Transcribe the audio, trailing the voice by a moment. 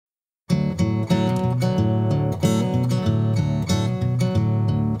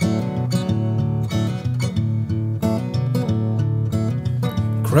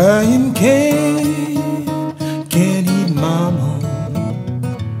Crying can't eat mama.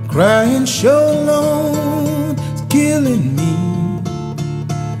 Crying sure Lord is killing me.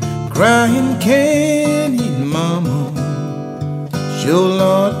 Crying can't eat mama. Sure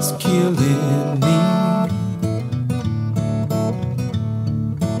Lord is killing me.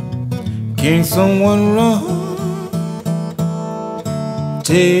 Can someone run?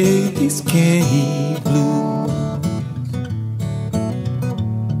 Take these can't eat blues.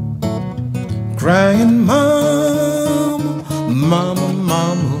 Crying mama, mama,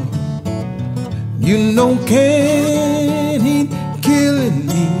 mama, you know can't eat killing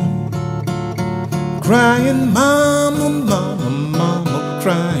me. Crying mama, mama, mama,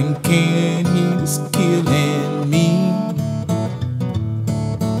 crying can't eat is killing me.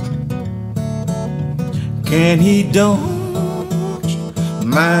 Can't he don't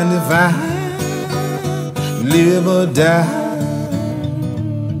mind if I live or die?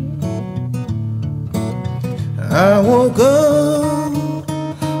 I woke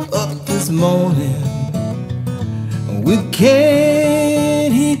up this morning with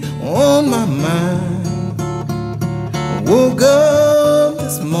can't eat on my mind. Woke up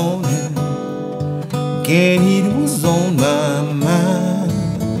this morning, can't eat was on my mind.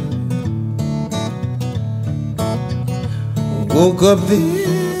 Woke up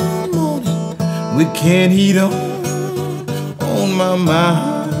this morning with can't eat on my mind.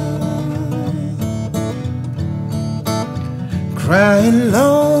 Crying,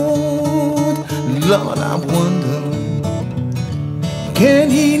 Lord, Lord, I wonder, can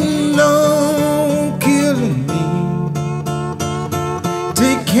he know killing me?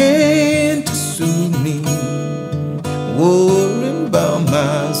 Take care to soothe me, worrying about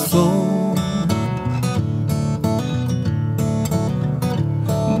my soul.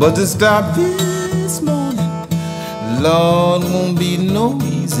 But to stop this morning, Lord, won't be no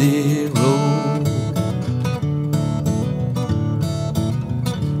easy road.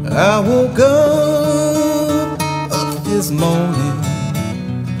 I woke up this morning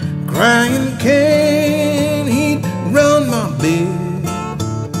crying, can't he run my bed?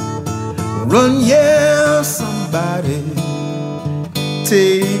 Run, yeah, somebody,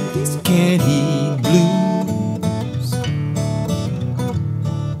 take these can't eat blues.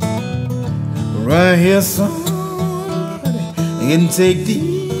 Right here, somebody, and take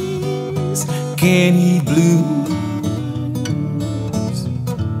these can't eat blues.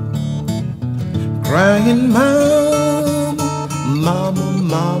 Crying mama, mama,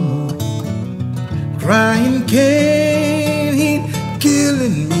 mama, crying can't eat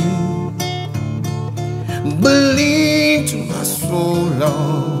killing me. Believe to my soul,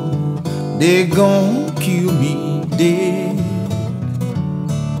 Lord, they gon' kill me dead.